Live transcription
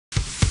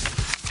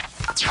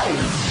De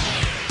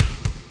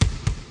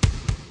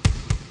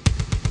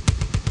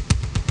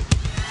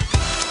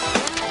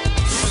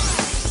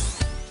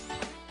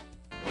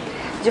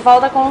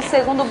volta com o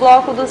segundo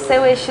bloco do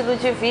seu estilo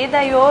de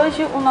vida, e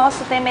hoje o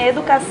nosso tema é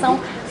educação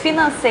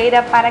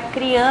financeira para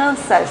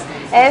crianças.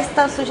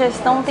 Esta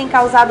sugestão tem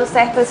causado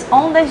certas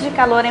ondas de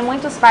calor em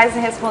muitos pais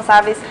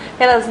responsáveis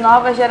pelas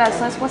novas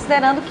gerações,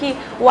 considerando que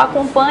o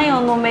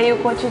acompanham no meio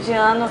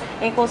cotidiano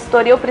em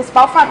consultoria. O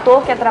principal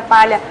fator que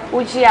atrapalha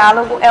o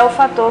diálogo é o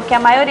fator que a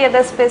maioria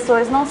das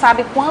pessoas não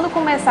sabe quando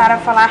começar a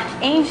falar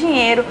em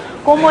dinheiro,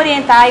 como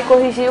orientar e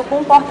corrigir o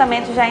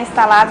comportamento já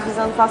instalado,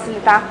 visando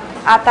facilitar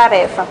a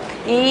tarefa.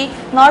 E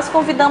nós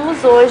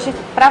convidamos hoje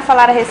para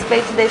falar a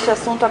respeito deste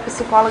assunto a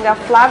psicóloga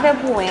Flávia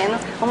Bueno.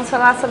 Vamos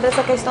falar sobre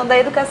essa questão da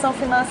educação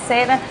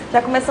financeira,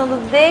 já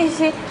começando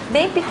desde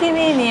bem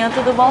pequenininho.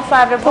 Tudo bom,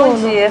 Flávia? Bom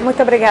dia.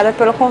 Muito obrigada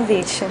pelo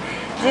convite.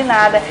 De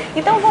nada.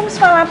 Então vamos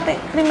falar,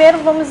 primeiro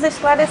vamos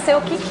esclarecer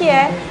o que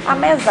é a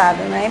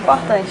mesada, né? É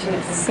importante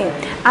isso. Sim,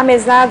 a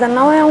mesada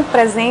não é um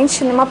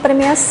presente nem uma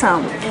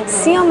premiação.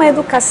 Sim, é uma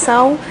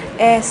educação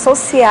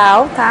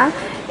social, tá?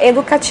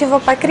 Educativa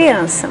para a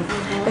criança.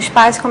 Os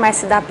pais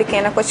começam a dar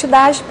pequena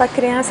quantidade para a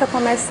criança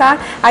começar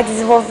a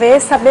desenvolver,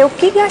 saber o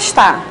que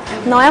gastar.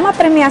 Não é uma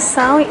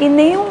premiação e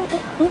nem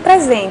um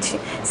presente.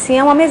 Sim,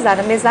 é uma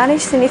mesada. Mesada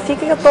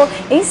significa que eu estou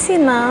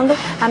ensinando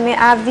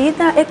a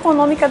vida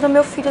econômica do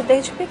meu filho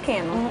desde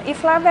pequeno. E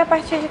Flávia, a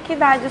partir de que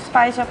idade os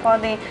pais já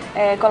podem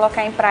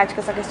colocar em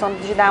prática essa questão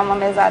de dar uma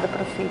mesada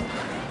para o filho?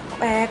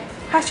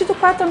 A partir de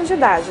 4 anos de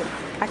idade.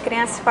 A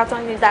criança de 4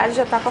 anos de idade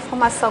já está com a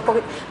formação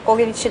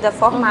cognitiva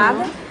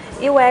formada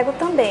e o ego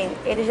também.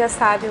 Ele já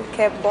sabe o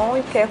que é bom e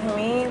o que é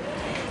ruim.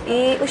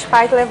 E os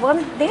pais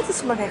levando dentro do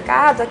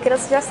supermercado, a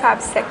criança já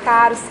sabe se é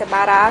caro, se é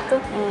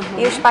barato.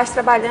 E os pais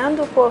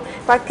trabalhando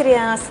com a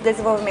criança, o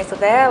desenvolvimento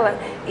dela,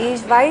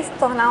 e vai se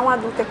tornar um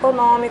adulto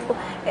econômico,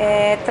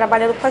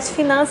 trabalhando com as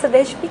finanças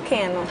desde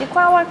pequeno. E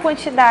qual a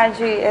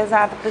quantidade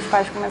exata para os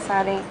pais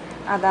começarem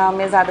a dar uma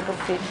mesada para o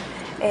filho?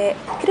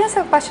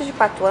 Criança a partir de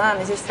 4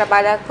 anos, a gente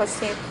trabalha com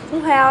assim,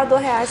 R$1 ou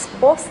R$2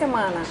 por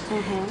semana.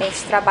 A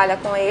gente trabalha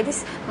com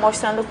eles,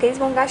 mostrando o que eles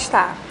vão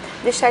gastar.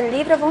 Deixar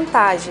livre à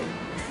vontade,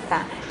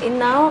 tá? E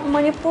não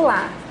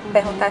manipular.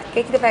 Perguntar o que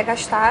ele vai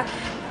gastar.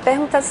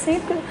 Perguntar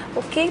sempre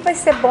o que vai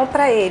ser bom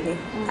para ele,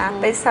 tá?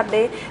 Para ele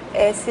saber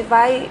se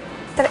vai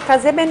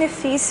trazer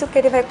benefício que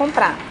ele vai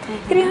comprar.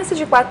 Criança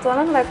de 4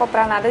 anos não vai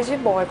comprar nada de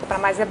bom, vai comprar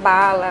mais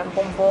bala,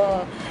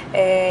 bombom,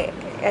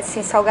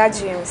 assim,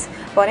 salgadinhos.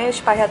 Porém, os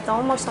pais já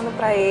estão mostrando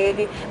para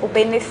ele o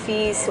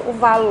benefício, os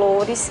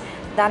valores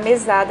da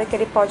mesada que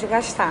ele pode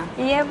gastar.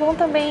 E é bom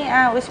também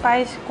os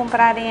pais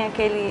comprarem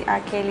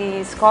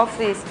aqueles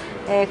cofres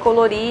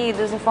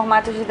coloridos, em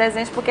formatos de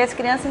desenhos, porque as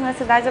crianças na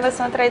cidade elas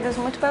são atraídas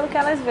muito pelo que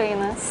elas veem,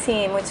 né?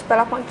 Sim, muito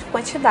pela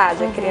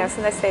quantidade. A criança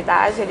nessa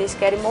idade, eles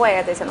querem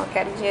moedas, eles não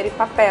querem dinheiro em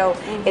papel.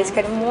 Eles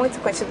querem muita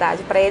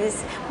quantidade. Para eles,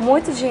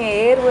 muito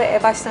dinheiro é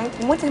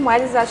bastante, muitas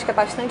moedas acham que é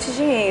bastante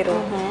dinheiro.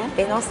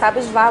 Eles não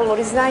sabem os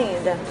valores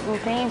ainda.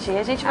 Entendi.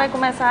 A gente vai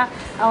começar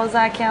a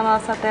usar aqui a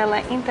nossa tela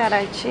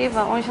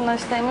interativa, onde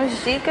nós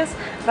temos dicas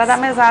para dar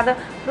mesada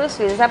para os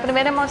filhos. A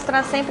primeira é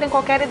mostrar sempre em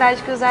qualquer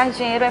idade que usar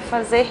dinheiro é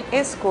fazer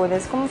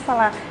escolhas.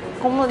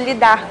 Como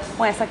lidar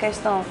com essa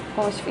questão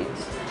com os filhos?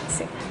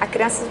 Sim. A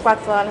criança de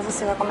 4 anos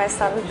você vai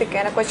começar em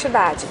pequena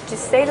quantidade. De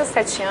 6 a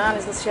 7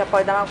 anos você já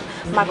pode dar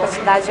uma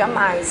quantidade a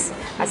mais.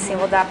 Assim,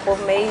 vou dar por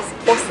mês,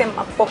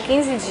 por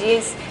 15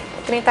 dias,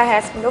 R$30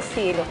 para o meu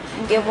filho.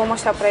 E eu vou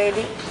mostrar para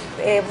ele,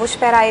 vou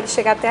esperar ele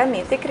chegar até a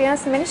mim. Tem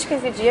criança, menos de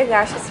 15 dias,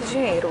 gasta esse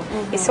dinheiro.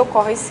 Isso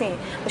ocorre sim.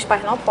 Os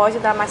pais não podem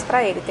dar mais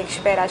para ele. Tem que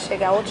esperar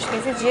chegar outros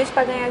 15 dias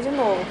para ganhar de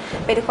novo.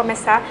 Para ele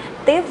começar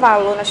a ter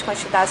valor nas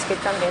quantidades que ele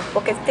está dentro.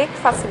 Porque ter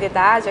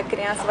facilidade, a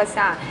criança vai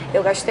ser,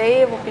 eu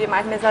gastei, eu vou pedir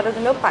mais mesada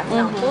do meu pai.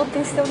 Não, tudo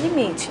tem seu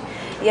limite.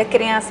 E a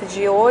criança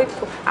de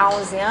 8 a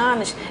 11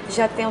 anos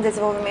já tem um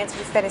desenvolvimento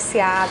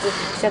diferenciado,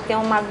 já tem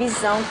uma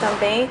visão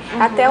também,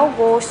 até o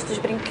gosto dos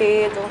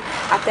brinquedos.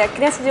 Até a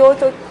criança de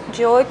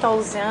 8 a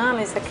 11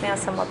 anos, a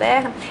criança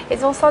moderna,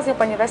 eles vão sozinhos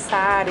para o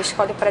aniversário,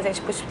 escolhem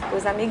presente para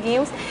os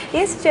amiguinhos. E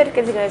esse dinheiro que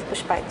eles ganham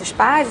dos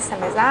pais, essa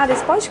mesada,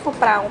 eles podem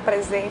comprar um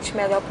presente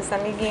melhor para os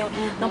amiguinhos,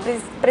 não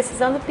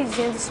precisando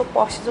pedindo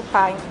suporte do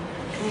pai.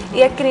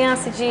 E a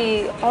criança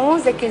de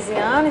 11 a 15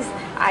 anos,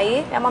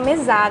 aí é uma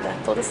mesada.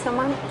 Toda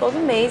semana, todo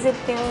mês ele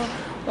tem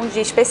um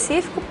dia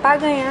específico para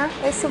ganhar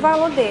esse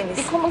valor deles.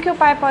 E como que o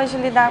pai pode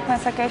lidar com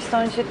essa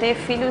questão de ter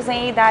filhos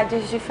em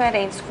idades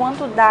diferentes?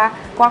 Quanto dá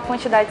com a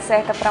quantidade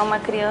certa para uma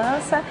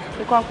criança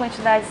e com a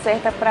quantidade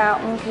certa para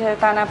um que já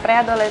está na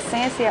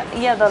pré-adolescência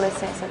e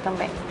adolescência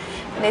também?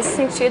 Nesse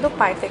sentido, o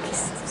pai tem que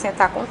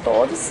sentar com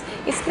todos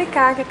e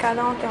explicar que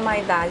cada um tem uma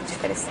idade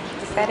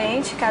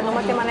diferente, cada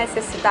uma tem uma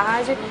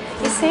necessidade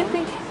e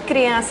sempre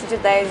criança de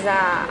 10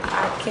 a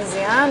 15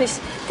 anos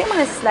tem uma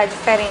necessidade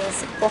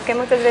diferente, porque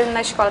muitas vezes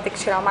na escola tem que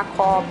tirar uma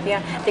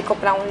cópia, tem que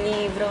comprar um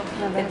livro,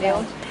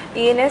 entendeu?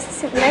 E nesse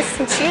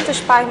sentido, os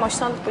pais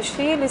mostrando para os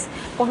filhos,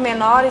 por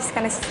menores, que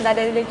a necessidade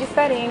dele é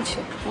diferente,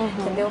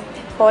 entendeu?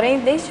 Porém,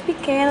 desde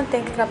pequeno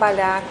tem que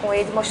trabalhar com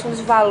ele, mostrando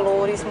os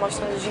valores,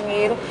 mostrando o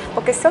dinheiro,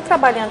 porque se eu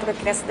trabalhando com a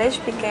criança desde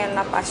pequeno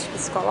na parte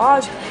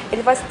psicológica,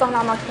 ele vai se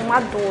tornar um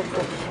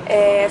adulto,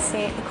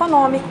 assim,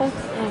 econômico,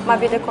 uma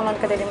vida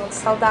econômica dele muito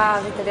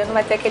saudável, entendeu? Não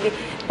vai ter aquele...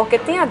 Porque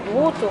tem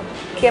adulto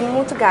que é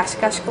muito gasto,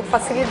 que acha com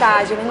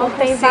facilidade, ele não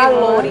tem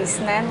valores,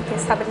 né? Não tem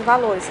saber de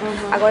valores.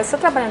 Agora, se eu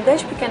trabalhando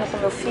desde pequeno com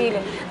meu filho,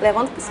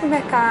 levando para o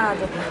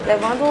supermercado,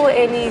 levando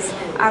eles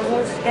a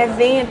alguns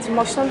eventos,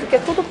 mostrando que é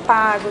tudo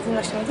pago,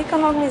 nós temos que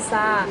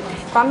economizar,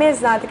 com a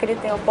mesada que ele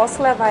tem, eu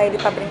posso levar ele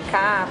para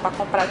brincar, para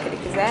comprar o que ele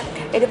quiser,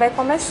 ele vai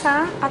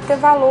começar a ter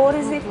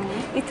valores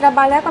e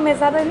trabalhar com a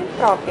mesada dele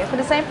própria. Por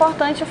isso é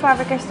importante,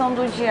 Flávia, a questão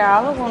do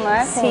diálogo,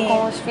 né,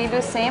 com os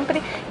filhos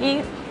sempre,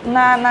 e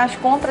nas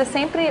compras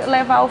sempre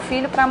levar o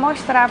filho para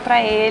mostrar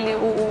para ele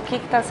o que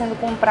está sendo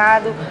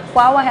comprado,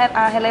 qual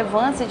a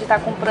relevância de estar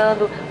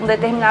comprando um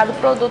determinado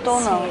produto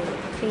ou não.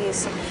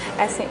 Isso.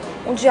 Assim,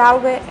 o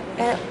diálogo é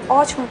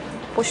ótimo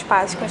para os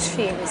pais com os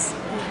filhos,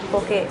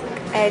 porque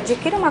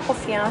adquire uma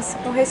confiança,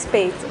 um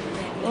respeito.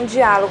 Um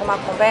diálogo, uma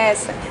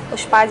conversa,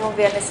 os pais vão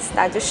ver a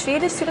necessidade dos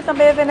filhos, os filhos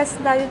também vão ver a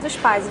necessidade dos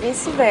pais,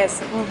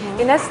 vice-versa.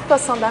 E nessa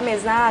situação da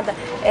mesada,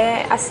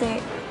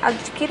 assim,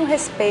 adquire um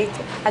respeito,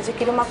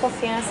 adquire uma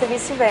confiança e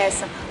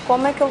vice-versa.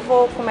 Como é que eu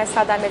vou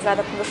começar a dar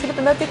mesada para o meu filho?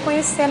 Primeiro eu tenho que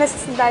conhecer a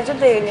necessidade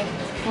dele,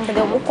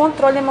 entendeu? O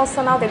controle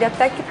emocional dele,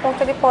 até que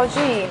ponto ele pode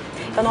ir.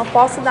 Eu não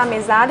posso dar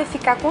mesada e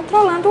ficar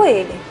controlando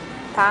ele,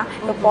 tá?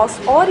 Eu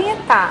posso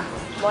orientar.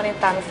 Vou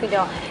orientar meu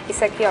filho, ó,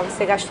 isso aqui, ó,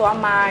 você gastou a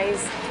mais,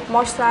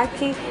 mostrar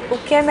que o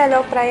que é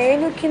melhor para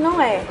ele e o que não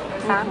é,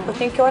 tá? Eu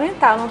tenho que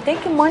orientar, eu não tenho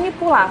que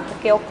manipular,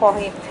 porque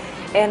ocorre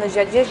no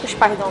dia a dia que os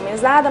pais dão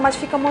mesada, mas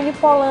ficam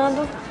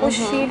manipulando os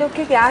filhos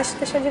que gastam,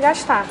 deixa de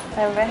gastar.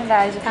 É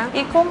verdade. Tá?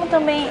 E como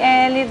também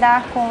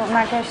lidar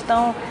na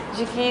questão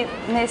de que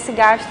nesse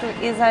gasto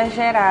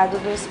exagerado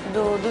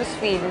dos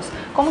filhos,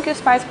 como que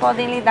os pais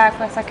podem lidar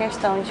com essa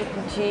questão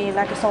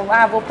na questão,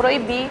 vou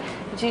proibir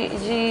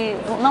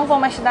não vou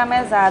mais te dar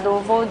mesada,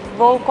 ou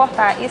vou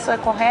cortar, isso é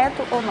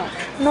correto ou não?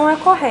 Não é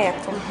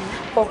correto,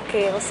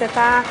 porque você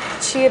está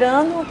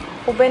tirando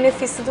o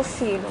benefício do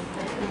filho.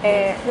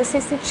 Nesse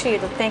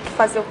sentido, tem que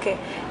fazer o quê?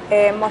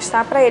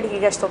 Mostrar para ele que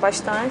gastou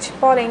bastante,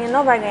 porém ele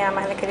não vai ganhar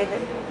mais naquele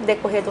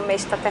decorrer do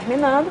mês que está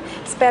terminando,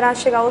 esperar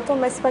chegar outro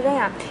mês para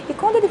ganhar. E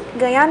quando ele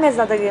ganhar a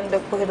mesada dele no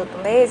decorrer do outro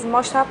mês,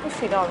 mostrar para o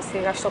filho, ó, você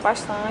gastou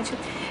bastante,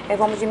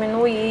 vamos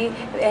diminuir,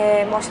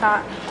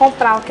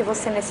 comprar o que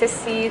você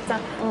necessita,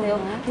 entendeu?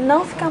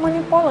 Não ficar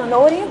manipulando,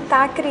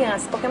 orientar a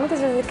criança, porque muitas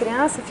vezes a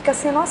criança fica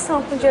sem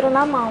noção, com o dinheiro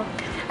na mão.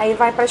 Aí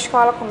vai para a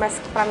escola, começa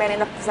a comprar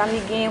merenda para os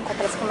amiguinhos,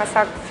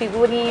 começa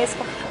figurinhas,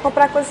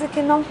 comprar coisas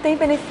que não tem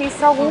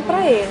benefício algum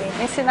para ele.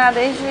 Ensinar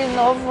desde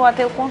novo a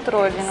ter o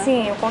controle, né?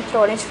 Sim, o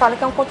controle. A gente fala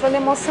que é um controle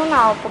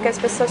emocional, porque as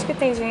pessoas que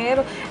têm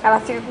dinheiro, ela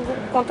fica com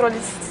o controle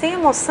sem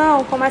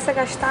emoção, começa a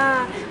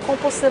gastar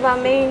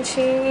compulsivamente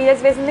e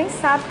às vezes nem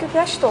sabe o que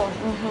gastou.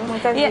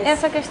 Muitas vezes.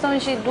 Essa questão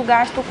do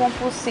gasto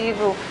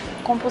compulsivo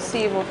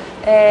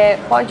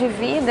pode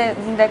vir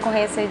em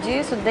decorrência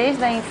disso,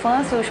 desde a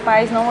infância, os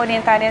pais não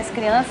orientarem as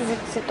crianças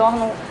e se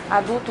tornam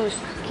adultos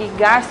que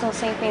gastam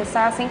sem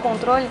pensar, sem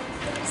controle?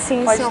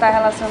 Sim, pode estar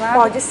relacionado?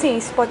 Pode sim,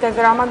 isso pode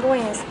virar uma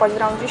doença, pode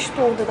virar um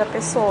distúrbio da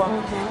pessoa,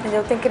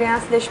 entendeu? Tem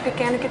criança desde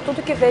pequeno que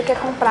tudo que vê quer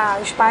comprar,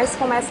 os pais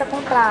começam a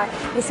comprar,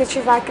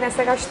 incentivar a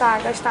criança a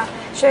gastar.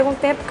 Chega um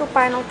tempo que o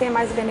pai não tem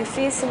mais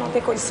benefício, não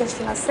tem condições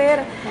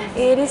financeiras, e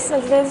eles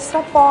às vezes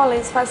extrapolam,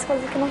 eles fazem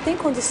coisas que não tem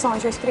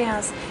condições das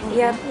crianças.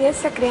 E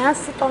essa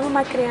criança se torna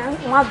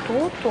um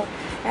adulto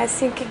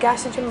assim, que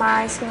gasta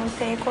demais, que não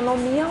tem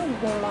economia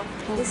alguma.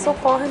 Isso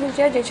ocorre no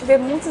dia a dia. A gente vê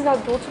muitos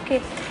adultos que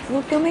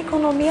não tem uma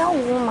economia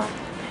alguma.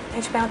 A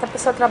gente pergunta, a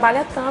pessoa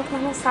trabalha tanto,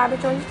 mas não sabe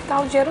de onde está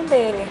o dinheiro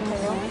dele,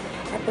 entendeu?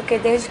 É porque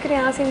desde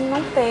criança ele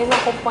não teve um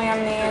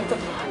acompanhamento,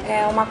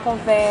 uma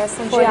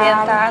conversa, um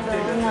diálogo.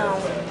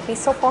 Não,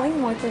 isso ocorre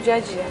muito no dia a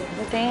dia.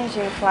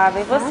 Entendi, Flávia.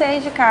 E você aí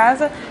de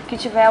casa, que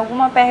tiver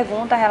alguma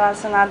pergunta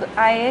relacionada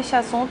a este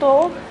assunto,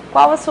 ou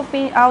qual a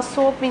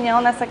sua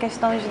opinião nessa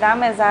questão de dar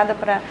mesada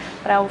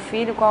para o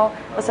filho,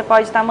 você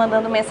pode estar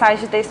mandando mensagem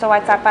de texto ao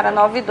WhatsApp para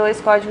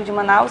 92, código de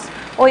Manaus,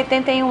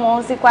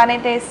 8111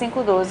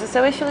 4512. O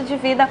seu estilo de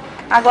vida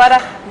agora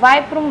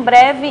vai para um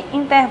breve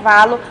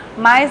intervalo,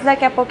 mas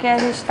daqui a pouquinho a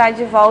gente está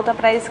de volta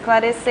para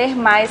esclarecer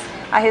mais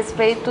a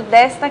respeito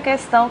desta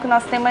questão, que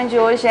nosso tema de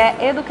hoje é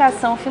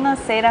educação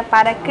financeira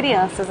para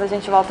crianças. A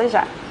gente volta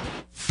já.